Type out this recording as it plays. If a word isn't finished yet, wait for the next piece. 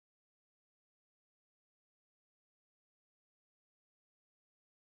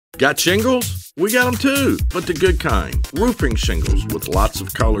Got shingles? We got them too, but the good kind. Roofing shingles with lots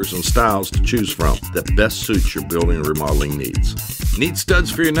of colors and styles to choose from that best suits your building and remodeling needs. Need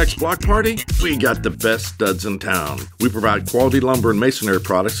studs for your next block party? We got the best studs in town. We provide quality lumber and masonry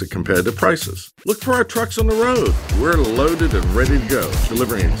products at competitive prices. Look for our trucks on the road. We're loaded and ready to go,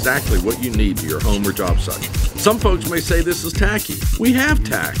 delivering exactly what you need to your home or job site. Some folks may say this is tacky. We have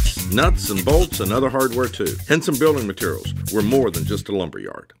tacks, nuts and bolts, and other hardware too. Henson Building Materials. We're more than just a lumber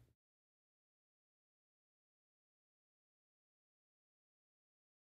yard.